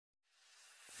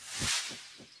Hey,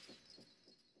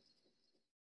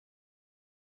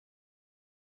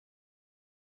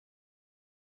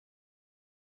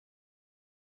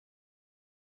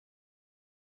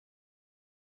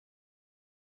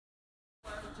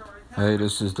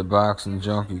 this is the Boxing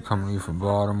Junkie coming to you from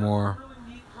Baltimore.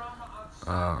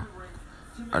 I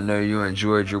know you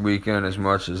enjoyed your weekend as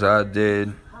much as I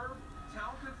did.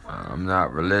 I'm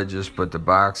not religious, but the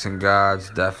boxing gods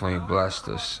definitely blessed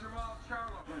us.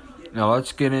 Now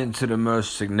let's get into the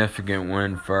most significant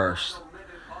win first,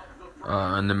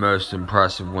 and the most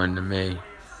impressive win to me.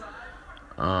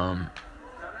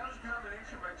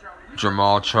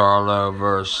 Jamal Charlo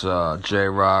versus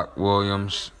J-Rock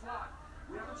Williams.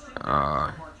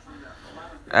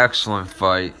 Excellent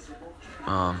fight.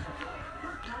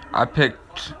 I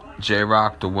picked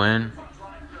J-Rock to win,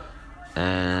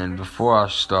 and before I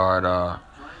start,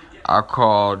 I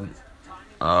called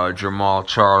Jamal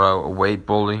Charlo a weight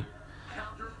bully.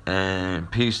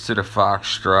 And peace to the Fox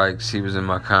Strikes. He was in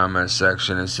my comment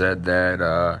section and said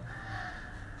that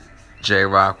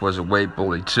J-Rock was a weight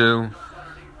bully too.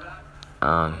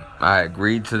 I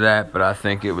agreed to that, but I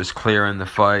think it was clear in the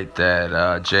fight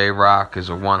that J-Rock is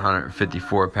a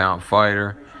 154-pound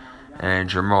fighter, and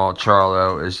Jamal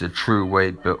Charlo is a true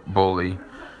weight bully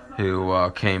who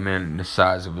came in the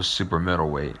size of a super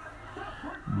middleweight.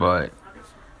 But,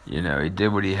 you know, he did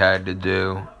what he had to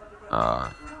do.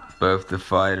 Both the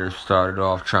fighters started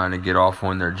off trying to get off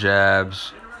on their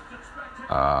jabs.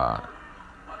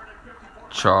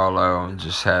 Charlo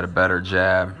just had a better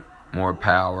jab, more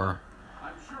power.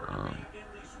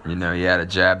 You know, he had a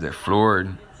jab that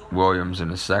floored Williams in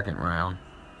the second round.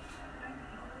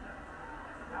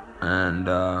 And,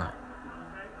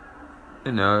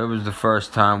 you know, it was the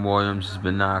first time Williams has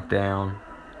been knocked down.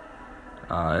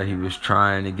 He was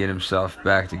trying to get himself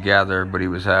back together, but he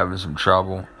was having some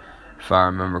trouble, if I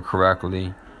remember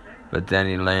correctly. But then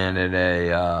he landed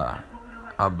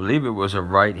I believe it was a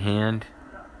right hand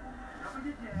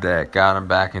that got him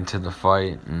back into the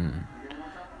fight, and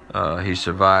he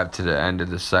survived to the end of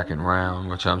the second round,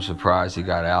 which I'm surprised he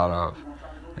got out of.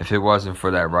 If it wasn't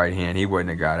for that right hand, he wouldn't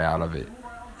have got out of it.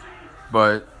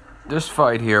 But this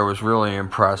fight here was really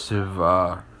impressive.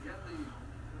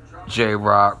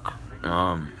 J-Rock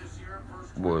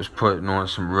was putting on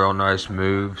some real nice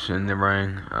moves in the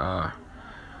ring,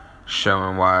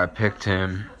 showing why I picked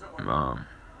him.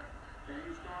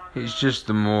 He's just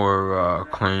a more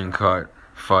clean-cut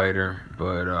fighter,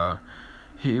 but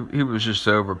he was just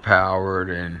overpowered,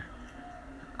 and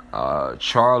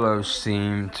Charlo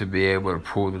seemed to be able to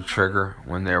pull the trigger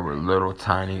when there were little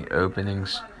tiny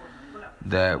openings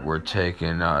that were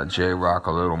taking J-Rock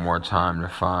a little more time to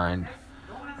find.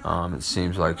 It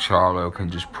seems like Charlo can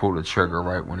just pull the trigger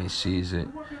right when he sees it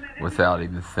without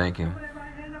even thinking,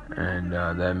 and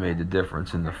that made the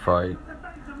difference in the fight.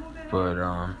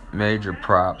 But major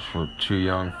props for two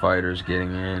young fighters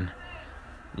getting in.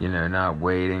 You know, not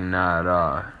waiting,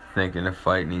 not thinking the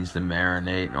fight needs to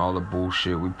marinate and all the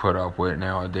bullshit we put up with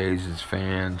nowadays as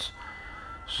fans.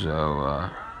 So,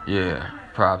 yeah,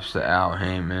 props to Al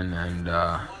Heyman and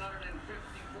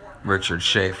Richard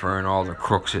Schaefer and all the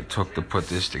crooks it took to put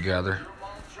this together.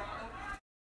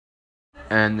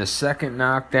 And the second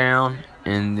knockdown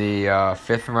in the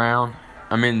fifth round,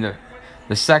 the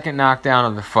second knockdown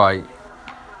of the fight,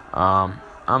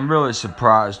 I'm really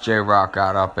surprised J-Rock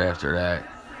got up after that.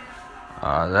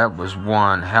 That was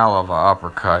one hell of a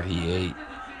uppercut he ate,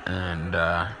 and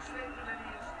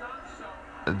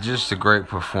just a great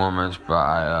performance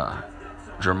by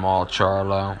Jamal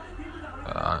Charlo.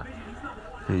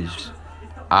 He's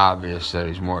obvious that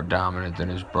he's more dominant than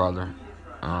his brother.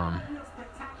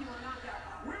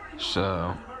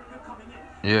 So,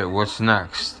 yeah, what's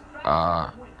next? I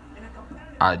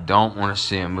don't want to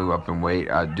see him move up in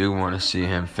weight. I do want to see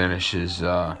him finish his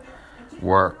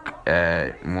work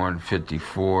at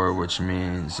 154, which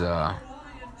means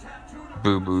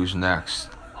Boo Boo's next.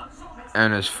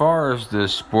 And as far as the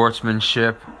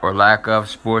sportsmanship or lack of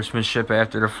sportsmanship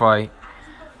after the fight,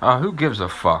 who gives a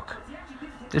fuck?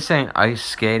 This ain't ice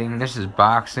skating. This is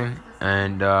boxing,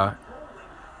 and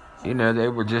you know, they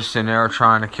were just in there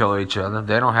trying to kill each other.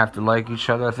 They don't have to like each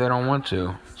other if they don't want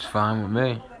to. It's fine with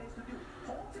me.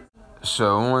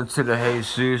 So on to the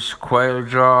Jesus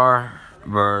Cuellar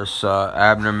versus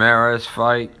Abner Mares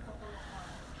fight.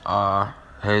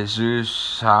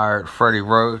 Jesus hired Freddie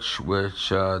Roach, which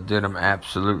did him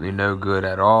absolutely no good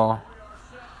at all.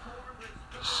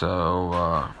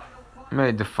 So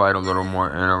made the fight a little more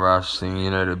interesting,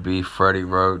 you know, to be Freddie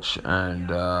Roach and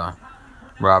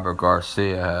Robert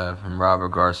Garcia have. And Robert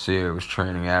Garcia was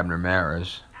training Abner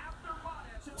Mares.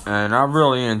 And I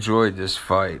really enjoyed this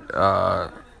fight.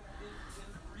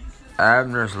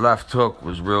 Abner's left hook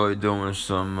was really doing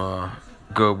some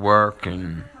good work,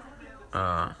 and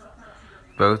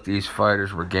both these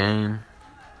fighters were game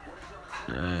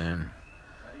and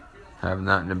have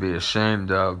nothing to be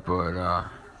ashamed of, but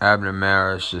Abner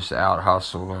Maris just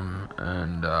out-hustled him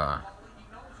and,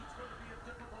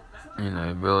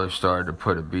 really started to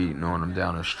put a beating on him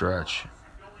down the stretch.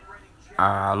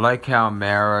 I like how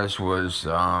Maris was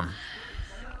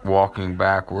walking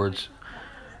backwards,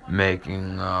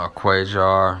 making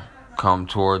Quasar come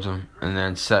towards him, and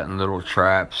then setting little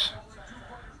traps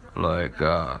like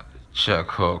check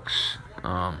hooks.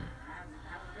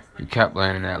 He kept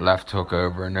landing that left hook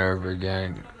over and over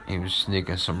again. He was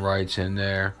sneaking some rights in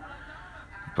there,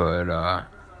 but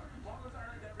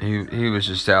he was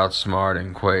just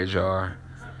outsmarting Quasar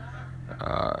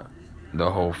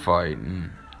the whole fight,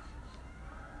 and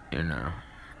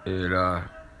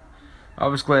I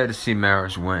was glad to see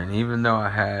Maris win, even though I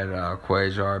had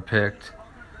Quasar picked.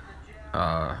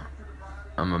 I'm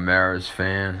a Maris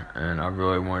fan, and I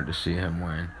really wanted to see him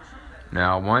win.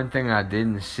 Now, one thing I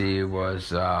didn't see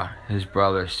was his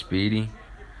brother Speedy,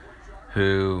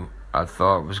 who I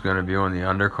thought was going to be on the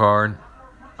undercard.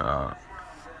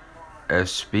 As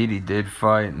Speedy did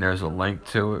fight, and there's a link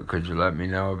to it, could you let me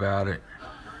know about it?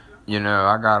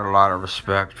 I got a lot of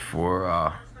respect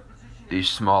for these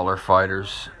smaller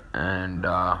fighters, and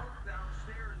of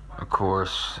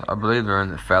course, I believe they're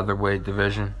in the featherweight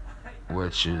division,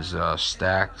 which is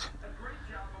stacked.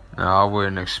 Now, I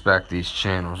wouldn't expect these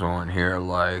channels on here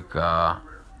like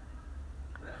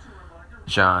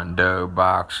John Doe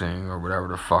Boxing or whatever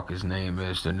the fuck his name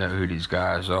is to know who these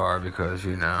guys are, because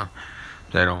they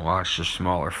don't watch the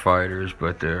smaller fighters,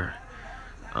 but they're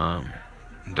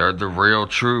the real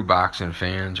true boxing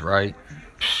fans, right?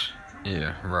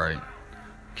 Yeah, right.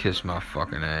 Kiss my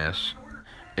fucking ass.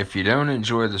 If you don't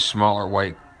enjoy the smaller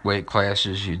weight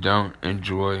classes, you don't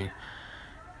enjoy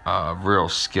real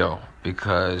skill,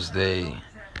 because they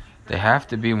have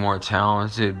to be more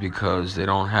talented, because they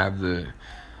don't have the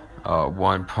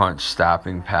one punch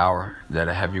stopping power that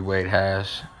a heavyweight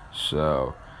has.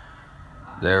 So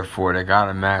therefore they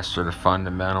gotta master the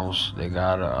fundamentals. They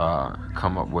gotta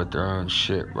come up with their own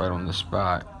shit right on the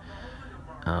spot.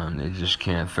 They just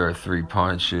can't throw 3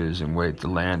 punches and wait to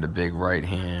land a big right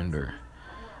hand or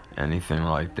anything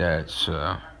like that.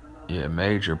 So yeah,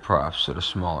 major props to the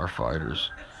smaller fighters.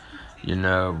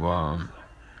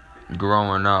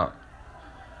 Growing up,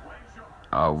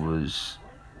 I was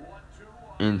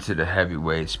into the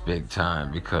heavyweights big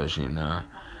time, because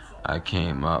I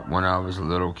came up when I was a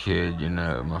little kid.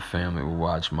 My family would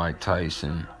watch Mike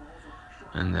Tyson,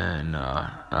 and then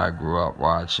I grew up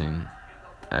watching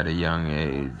at a young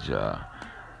age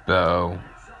Bo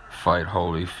fight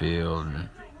Holyfield and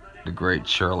the great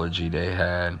trilogy they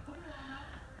had.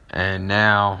 And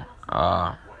now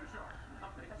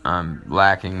I'm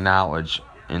lacking knowledge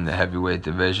in the heavyweight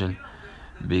division,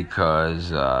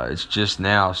 because it's just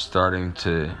now starting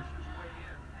to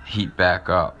heat back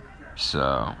up.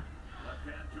 So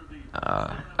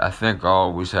I think I'll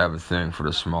always have a thing for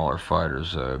the smaller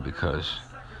fighters, because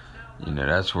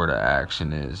that's where the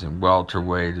action is. And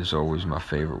welterweight is always my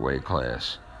favorite weight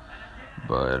class,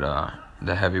 but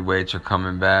the heavyweights are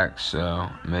coming back, so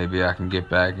maybe I can get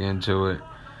back into it.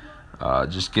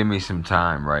 Just give me some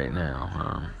time right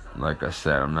now. Like I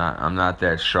said, I'm not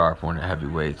that sharp on the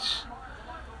heavyweights.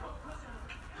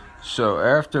 So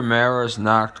after Maris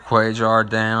knocked Quasar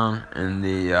down in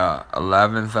the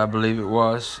 11th, I believe it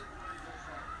was,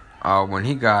 when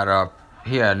he got up,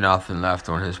 he had nothing left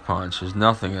on his punches,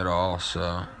 nothing at all.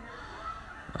 So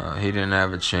he didn't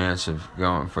have a chance of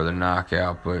going for the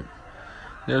knockout. But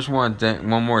there's one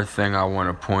more thing I want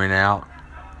to point out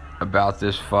about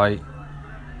this fight.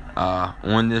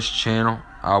 On this channel,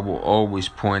 I will always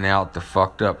point out the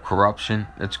fucked up corruption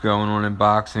that's going on in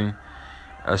boxing,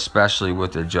 especially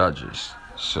with the judges.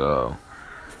 So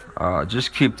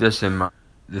just keep this in mind.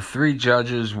 The 3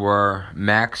 judges were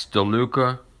Max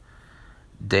DeLuca,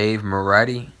 Dave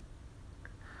Moretti,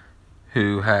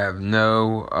 who have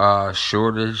no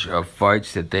shortage of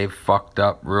fights that they've fucked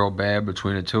up real bad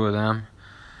between the 2 of them,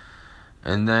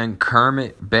 and then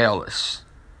Kermit Bayless.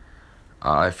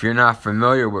 If you're not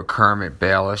familiar with Kermit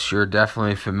Bayless, you're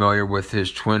definitely familiar with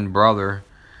his twin brother,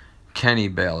 Kenny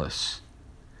Bayless,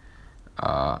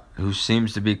 who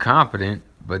seems to be competent,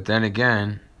 but then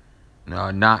again,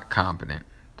 not competent,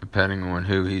 depending on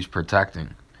who he's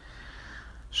protecting.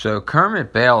 So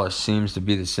Kermit Bayless seems to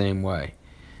be the same way.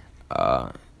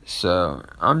 So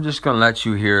I'm just going to let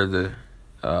you hear the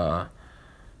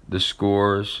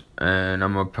scores, and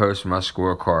I'm going to post my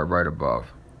scorecard right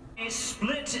above. A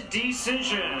split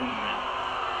decision.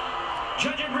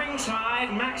 Judging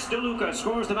ringside, Max DeLuca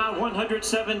scores the bout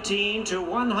 117 to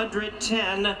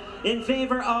 110 in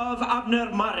favor of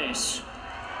Abner Mares.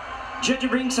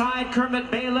 Judging ringside, Kermit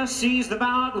Bayless sees the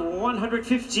bout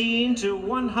 115 to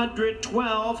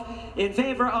 112 in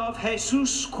favor of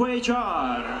Jesus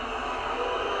Cuellar.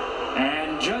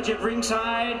 And judge at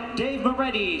ringside, Dave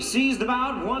Moretti sees the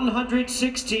bout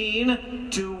 116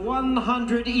 to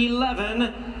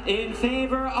 111 in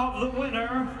favor of the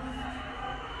winner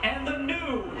and the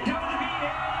new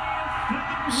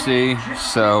WWE. See,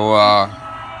 so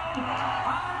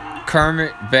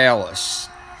Kermit Bayless.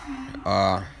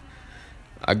 I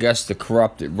guess the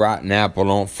corrupted rotten apple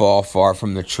don't fall far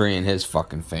from the tree in his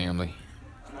fucking family.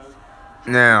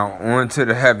 Now, on to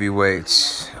the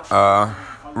heavyweights.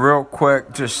 Real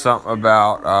quick, just something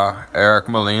about Eric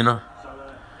Molina.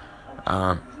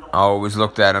 I always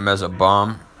looked at him as a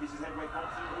bum.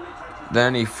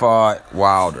 Then he fought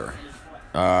Wilder.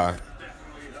 And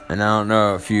I don't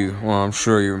know if you, well, I'm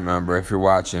sure you remember if you're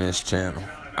watching this channel.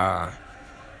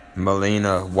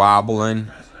 Molina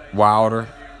wobbling Wilder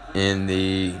in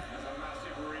the,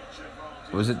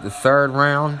 was it the third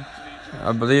round?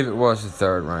 I believe it was the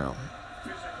third round.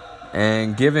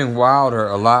 And giving Wilder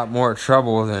a lot more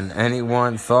trouble than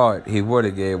anyone thought he would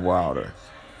have gave Wilder.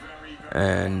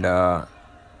 And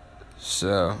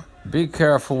so be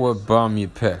careful what bum you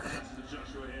pick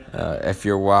if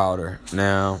you're Wilder.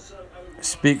 Now,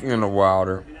 speaking of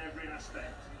Wilder,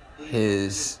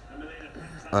 his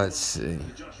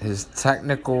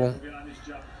technical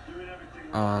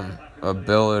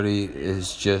ability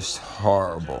is just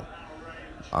horrible.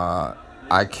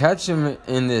 I catch him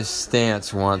in this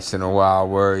stance once in a while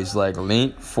where he's like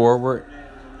leaned forward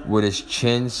with his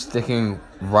chin sticking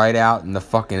right out in the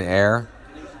fucking air.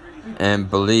 And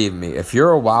believe me, if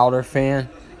you're a Wilder fan,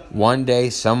 one day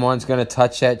someone's going to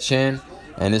touch that chin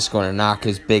and it's going to knock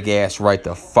his big ass right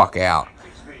the fuck out.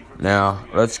 Now,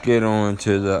 let's get on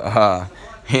to the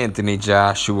Anthony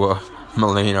Joshua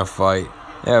Molina fight.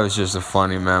 That was just a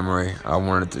funny memory I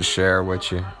wanted to share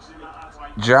with you.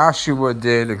 Joshua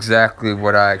did exactly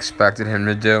what I expected him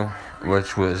to do,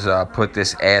 which was put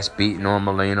this ass beating on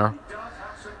Molina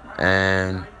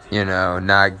and, you know,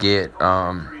 not get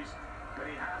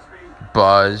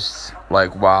buzzed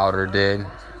like Wilder did.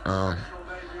 I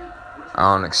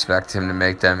don't expect him to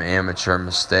make them amateur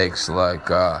mistakes like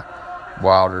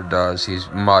Wilder does. He's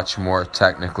much more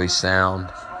technically sound,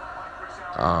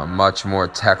 much more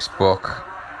textbook.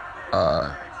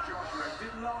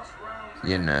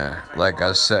 You know, like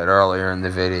I said earlier in the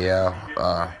video,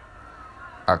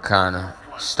 I kind of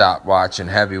stopped watching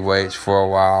heavyweights for a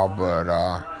while, but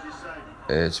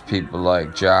it's people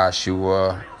like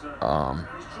Joshua,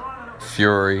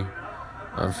 Fury.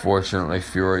 Unfortunately,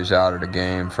 Fury's out of the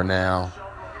game for now.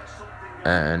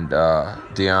 And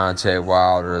Deontay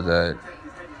Wilder that,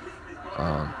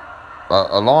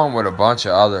 along with a bunch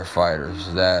of other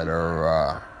fighters that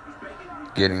are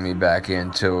getting me back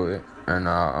into it. And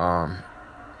I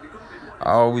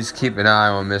always keep an eye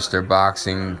on Mr.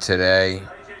 Boxing Today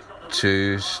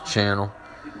 2's channel,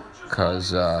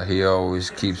 because he always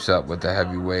keeps up with the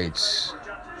heavyweights.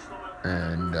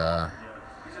 And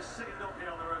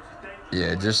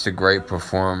yeah, just a great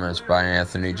performance by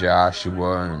Anthony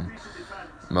Joshua. And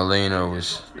Molina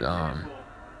was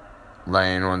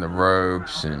laying on the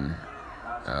ropes, and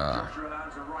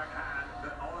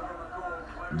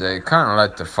they kind of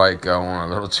let the fight go on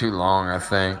a little too long, I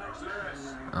think.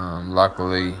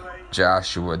 Luckily,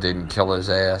 Joshua didn't kill his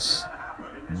ass,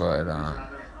 but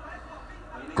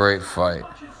great fight.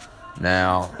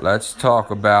 Now, let's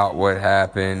talk about what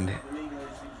happened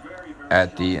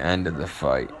at the end of the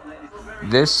fight.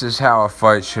 This is how a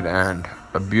fight should end.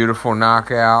 A beautiful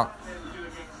knockout,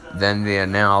 then the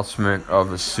announcement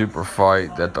of a super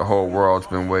fight that the whole world's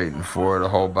been waiting for, the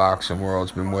whole boxing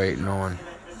world's been waiting on.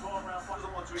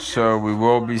 So we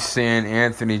will be seeing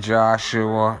Anthony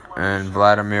Joshua and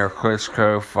Vladimir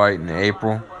Klitschko fight in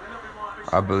April.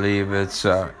 I believe it's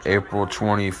April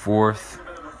 24th,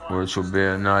 which will be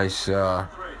a nice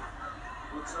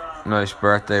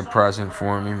birthday present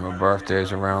for me. My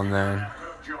birthday's around then.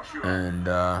 And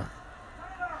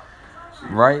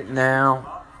right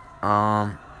now, I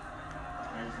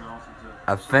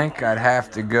think I'd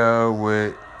have to go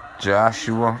with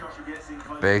Joshua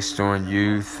based on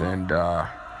youth, and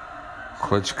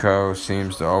Klitschko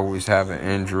seems to always have an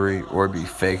injury or be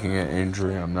faking an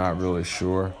injury. I'm not really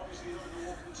sure.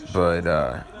 But,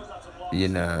 you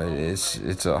know,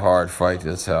 it's a hard fight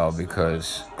to tell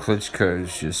because Klitschko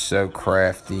is just so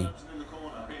crafty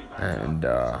and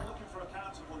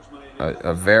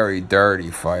a very dirty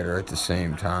fighter at the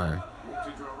same time.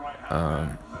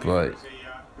 But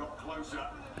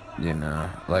You know,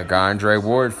 like Andre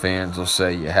Ward fans will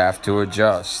say, you have to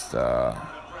adjust. Yeah,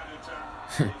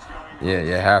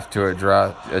 you have to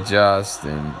adjust.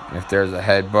 And if there's a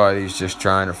headbutt, he's just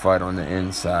trying to fight on the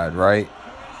inside, right?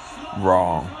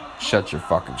 Wrong. Shut your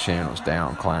fucking channels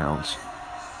down, clowns.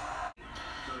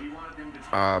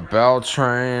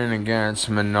 Beltran against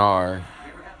Menard.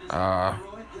 I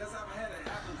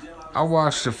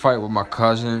watched the fight with my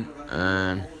cousin,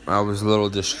 and I was a little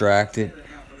distracted.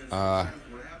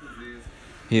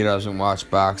 He doesn't watch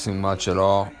boxing much at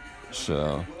all,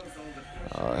 so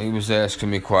he was asking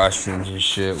me questions and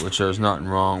shit, which there's nothing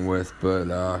wrong with,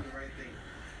 but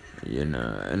you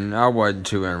know, and I wasn't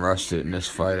too interested in this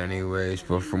fight anyways.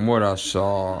 But from what I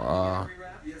saw,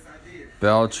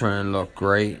 Beltran looked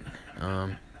great.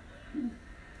 It's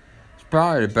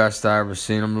probably the best I ever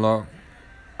seen him look.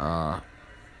 The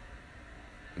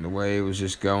way he was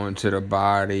just going to the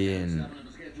body and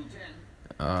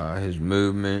his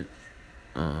movement,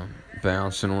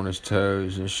 bouncing on his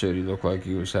toes and shit. He looked like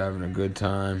he was having a good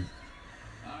time.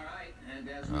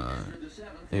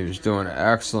 He was doing an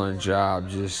excellent job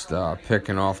just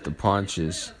picking off the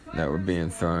punches that were being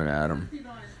thrown at him.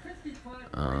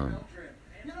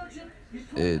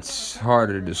 It's hard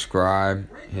to describe.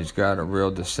 He's got a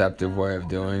real deceptive way of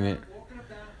doing it.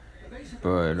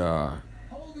 But,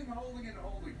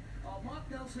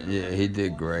 yeah, he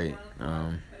did great.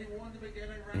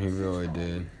 He really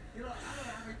did.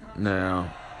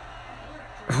 Now,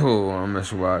 I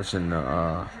miss watching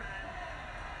the,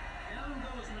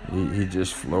 he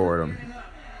just floored him.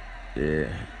 Yeah,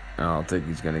 I don't think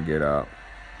he's going to get up.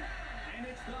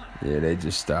 Yeah, they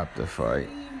just stopped the fight.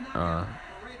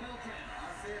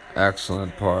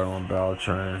 Excellent part on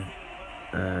Beltran.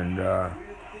 And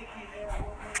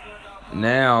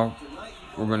now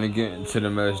we're going to get into the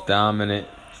most dominant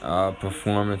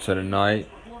performance of the night.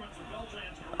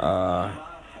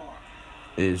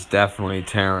 Is definitely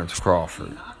Terrence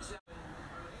Crawford.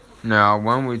 Now,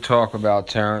 when we talk about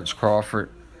Terrence Crawford,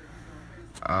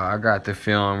 I got the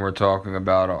feeling we're talking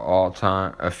about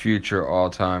a future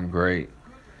all-time great.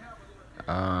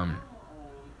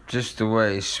 Just the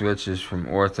way he switches from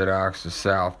orthodox to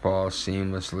southpaw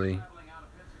seamlessly.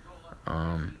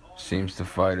 Seems to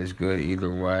fight as good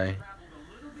either way.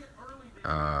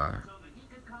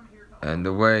 And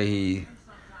the way he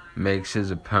makes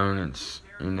his opponents,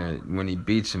 you know, when he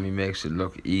beats them, he makes it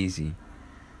look easy.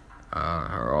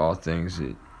 Are all things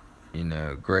that, you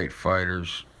know, great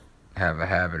fighters have a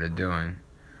habit of doing.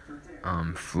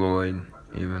 Floyd,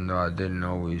 even though I didn't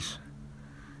always,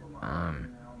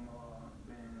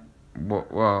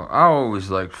 well, I always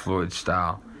liked Floyd's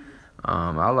style.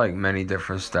 I like many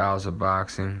different styles of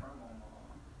boxing.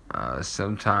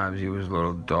 Sometimes he was a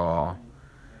little dull,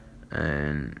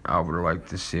 and I would have liked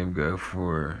to see him go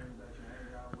for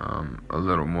a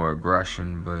little more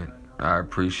aggression, but I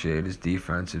appreciate his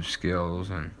defensive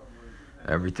skills and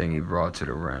everything he brought to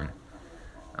the ring.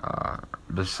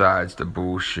 Besides the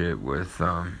bullshit with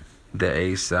the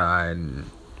A side and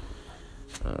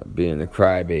being the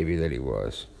crybaby that he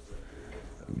was.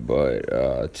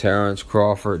 But Terrence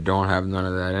Crawford don't have none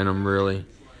of that in him, really.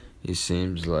 He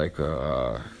seems like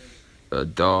a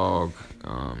dog.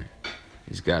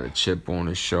 He's got a chip on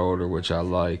his shoulder, which I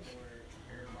like.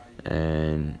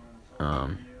 And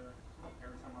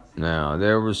now,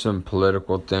 there were some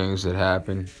political things that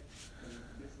happened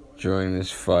during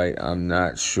this fight. I'm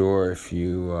not sure if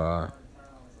you are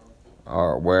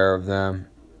aware of them,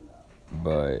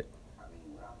 but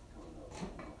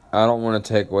I don't want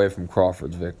to take away from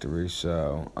Crawford's victory,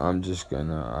 so I'm just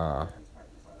gonna,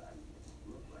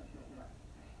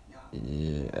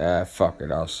 fuck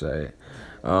it, I'll say it.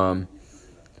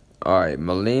 Alright,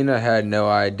 Molina had no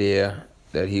idea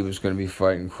that he was going to be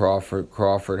fighting Crawford.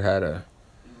 Crawford had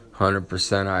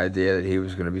 100% idea that he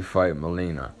was going to be fighting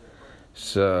Molina.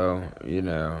 So, you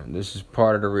know, this is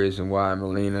part of the reason why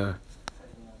Molina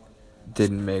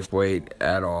didn't make weight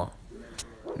at all.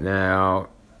 Now,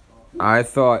 I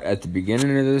thought at the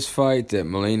beginning of this fight that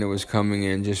Molina was coming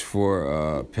in just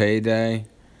for payday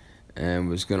and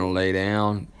was going to lay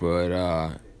down,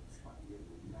 but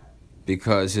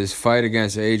because his fight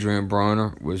against Adrian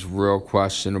Broner was real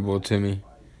questionable to me.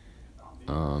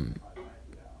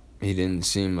 He didn't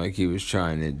seem like he was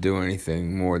trying to do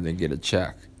anything more than get a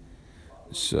check.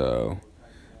 So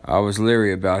I was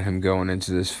leery about him going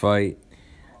into this fight.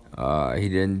 He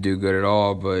didn't do good at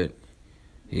all, but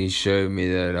he showed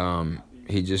me that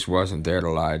he just wasn't there to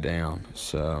lie down.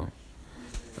 So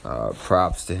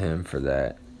props to him for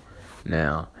that.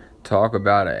 Now, talk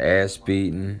about an ass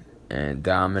beating and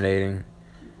dominating.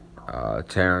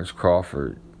 Terrence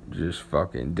Crawford just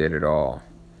fucking did it all.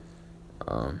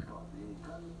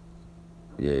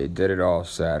 Yeah, he did it all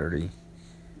Saturday.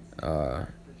 An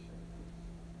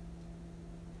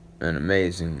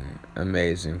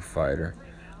amazing fighter.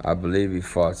 I believe he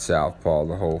fought southpaw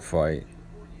the whole fight.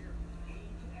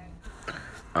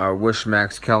 I wish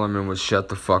Max Kellerman would shut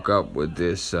the fuck up with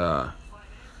this,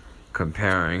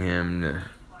 comparing him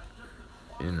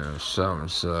to, so and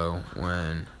so,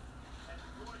 when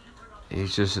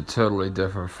he's just a totally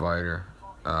different fighter.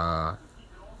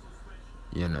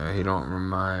 He don't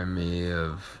remind me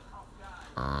of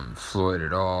Floyd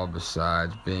at all,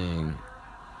 besides being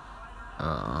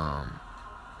a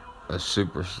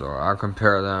superstar. I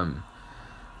compare them.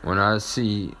 When I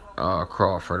see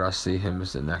Crawford, I see him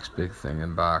as the next big thing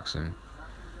in boxing.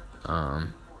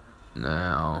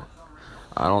 Now,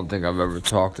 I don't think I've ever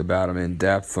talked about him in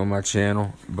depth on my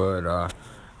channel, but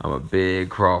I'm a big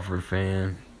Crawford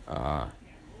fan.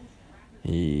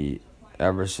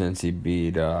 Ever since he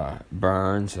beat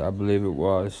Burns, I believe it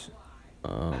was,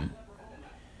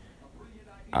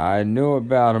 I knew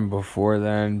about him before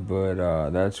then,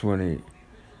 but that's when he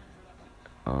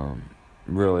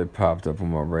really popped up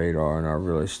on my radar, and I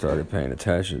really started paying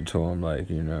attention to him. Like,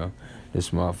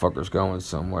 this motherfucker's going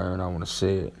somewhere, and I want to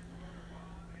see it.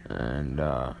 And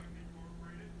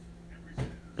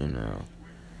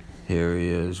here he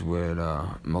is with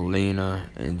Molina,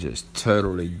 and just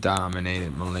totally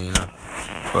dominated Molina.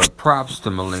 But props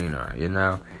to Molina.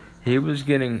 He was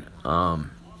getting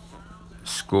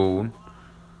schooled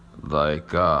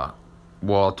like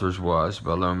Walters was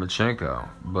by Lomachenko,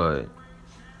 but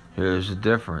here's the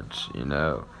difference.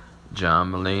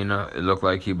 John Molina, it looked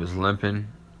like he was limping.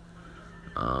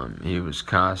 He was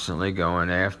constantly going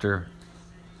after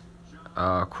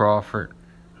Crawford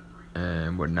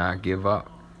and would not give up,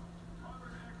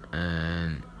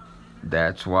 and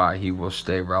that's why he will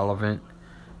stay relevant,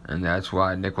 and that's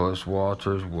why Nicholas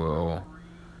Walters will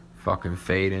fucking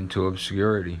fade into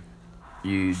obscurity.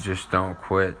 You just don't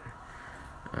quit.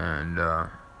 And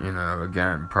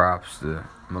again, props to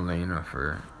Molina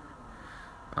for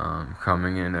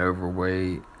coming in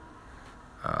overweight,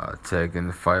 taking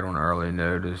the fight on early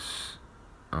notice,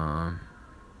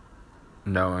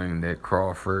 knowing that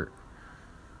Crawford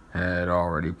had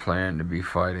already planned to be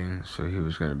fighting, so he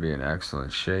was going to be in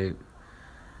excellent shape,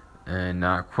 and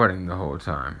not quitting the whole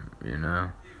time.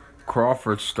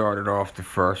 Crawford started off the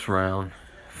first round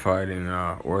fighting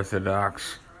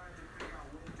orthodox.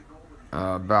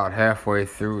 About halfway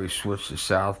through, he switched to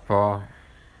southpaw,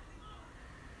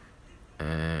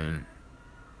 and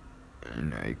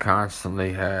he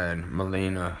constantly had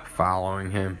Molina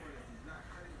following him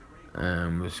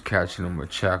and was catching him with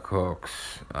check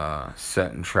hooks,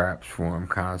 setting traps for him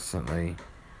constantly.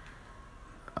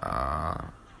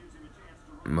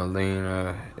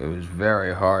 Molina, it was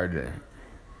very hard to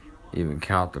even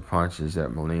count the punches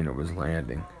that Molina was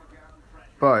landing.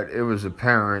 But it was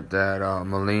apparent that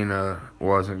Molina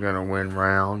wasn't going to win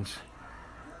rounds.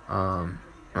 What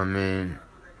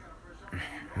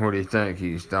do you think?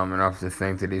 He's dumb enough to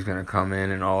think that he's going to come in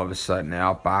and all of a sudden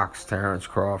outbox Terrence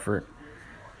Crawford.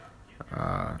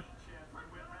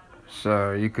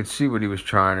 So you could see what he was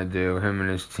trying to do. Him and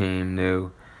his team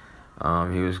knew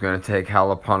he was going to take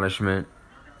hella punishment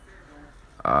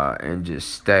and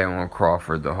just stay on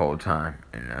Crawford the whole time.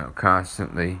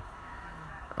 Constantly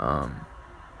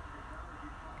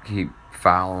keep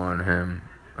following him.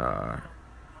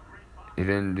 He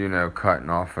didn't do no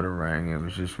cutting off of the ring. It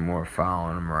was just more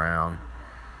following him around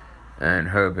and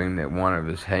hoping that one of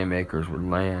his haymakers would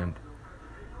land.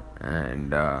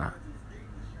 And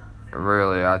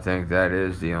really, I think that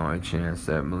is the only chance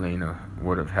that Molina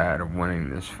would have had of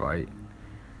winning this fight.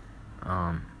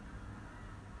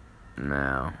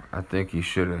 Now, I think he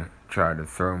should have tried to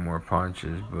throw more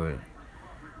punches, but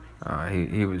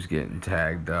he was getting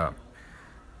tagged up.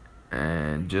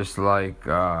 And just like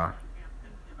last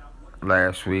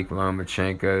week,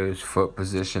 Lomachenko's foot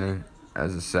positioning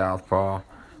as a southpaw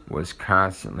was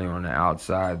constantly on the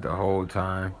outside the whole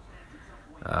time.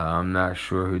 I'm not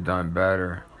sure who done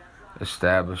better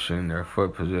establishing their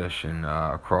foot position,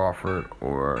 Crawford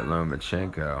or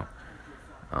Lomachenko.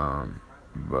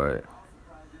 But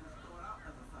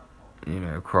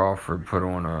Crawford put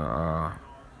on a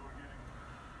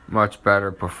much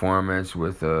better performance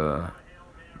with a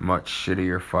much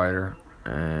shittier fighter,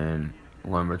 and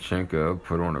Lomachenko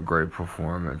put on a great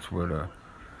performance with a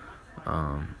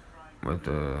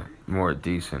more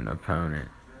decent opponent.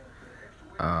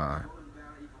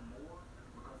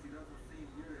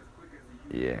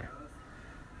 Yeah,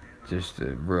 just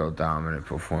a real dominant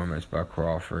performance by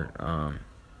Crawford.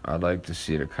 I'd like to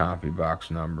see the CompuBox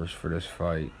numbers for this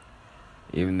fight,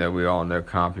 even though we all know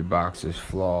CompuBox is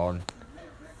flawed.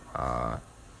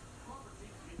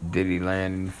 Did he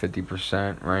land in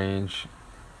 50% range?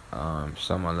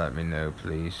 Someone let me know,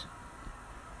 please.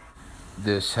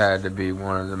 This had to be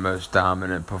one of the most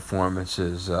dominant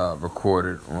performances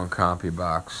recorded on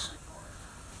CompuBox.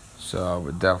 So I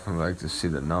would definitely like to see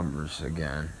the numbers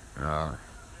again.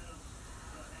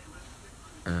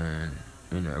 And,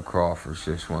 Crawford's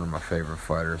just one of my favorite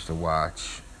fighters to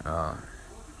watch.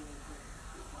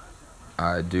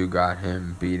 I do got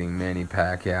him beating Manny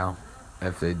Pacquiao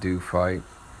if they do fight.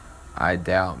 I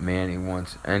doubt Manny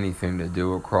wants anything to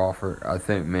do with Crawford. I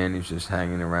think Manny's just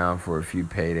hanging around for a few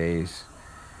paydays.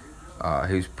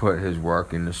 He's put his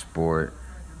work in the sport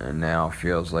and now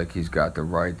feels like he's got the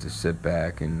right to sit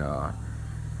back and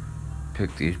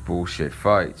pick these bullshit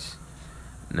fights.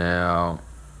 Now,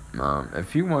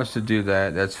 if he wants to do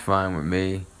that, that's fine with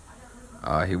me.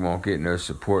 He won't get no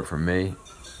support from me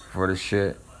for the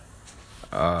shit.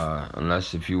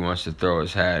 Unless if he wants to throw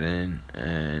his hat in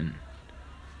and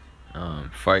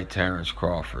fight Terrence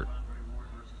Crawford.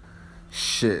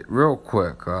 Shit, real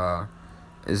quick.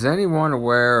 Is anyone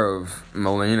aware of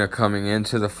Molina coming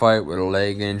into the fight with a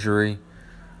leg injury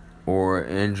or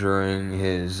injuring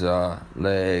his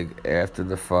leg after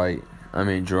the fight? I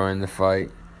mean, during the fight?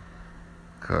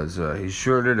 Because he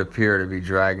sure did appear to be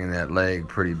dragging that leg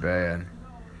pretty bad.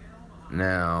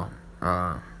 Now,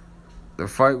 the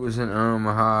fight was in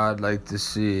Omaha. I'd like to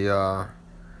see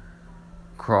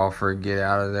Crawford get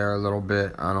out of there a little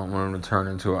bit. I don't want him to turn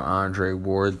into an Andre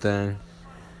Ward thing.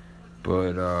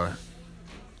 But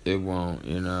it won't,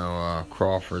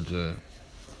 Crawford's a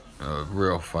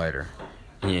real fighter.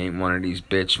 He ain't one of these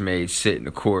bitch made sit in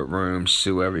the courtroom,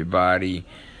 sue everybody,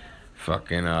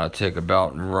 fucking take a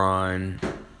belt and run,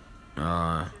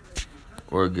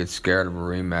 or get scared of a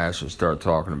rematch and start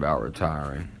talking about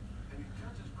retiring.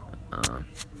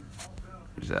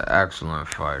 He's an excellent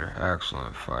fighter,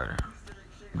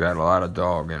 Got a lot of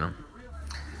dog in him.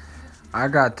 I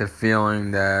got the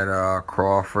feeling that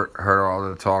Crawford heard all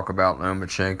the talk about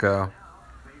Lomachenko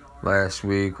last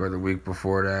week or the week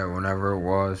before that, whenever it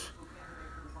was,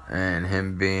 and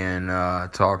him being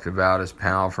talked about as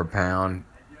pound for pound.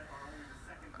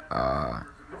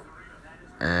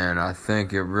 And I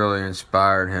think it really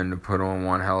inspired him to put on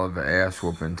one hell of an ass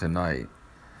whooping tonight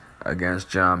against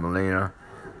John Molina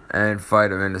and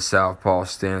fight him in the southpaw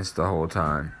stance the whole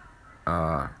time.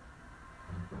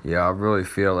 Yeah, I really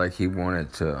feel like he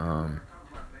wanted to,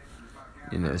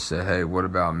 say, hey, what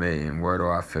about me? And where do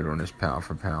I fit on this pound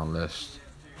for pound list?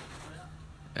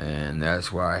 And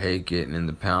that's why I hate getting in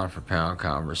the pound for pound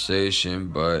conversation,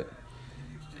 but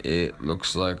it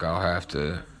looks like I'll have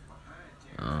to,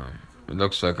 it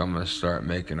looks like I'm going to start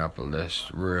making up a list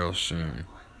real soon.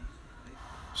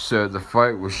 So the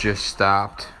fight was just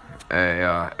stopped,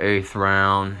 a 8th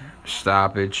round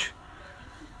stoppage,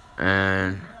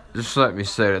 and just let me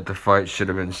say that the fight should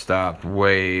have been stopped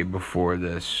way before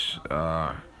this.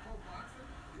 John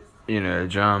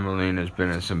Molina's been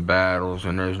in some battles,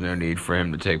 and there's no need for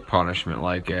him to take punishment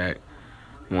like that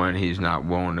when he's not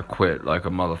willing to quit like a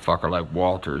motherfucker like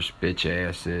Walter's bitch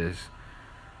ass is.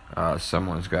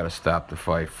 Someone's got to stop the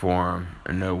fight for him,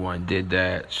 and no one did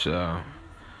that, so,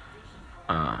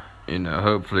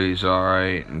 hopefully he's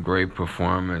alright, and great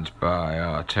performance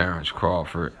by Terrence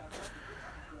Crawford.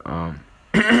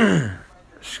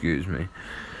 Excuse me.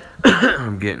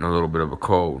 I'm getting a little bit of a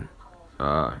cold.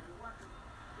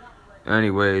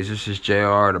 Anyways, this is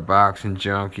JR, the Boxing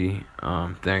Junkie.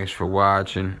 Thanks for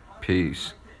watching.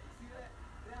 Peace.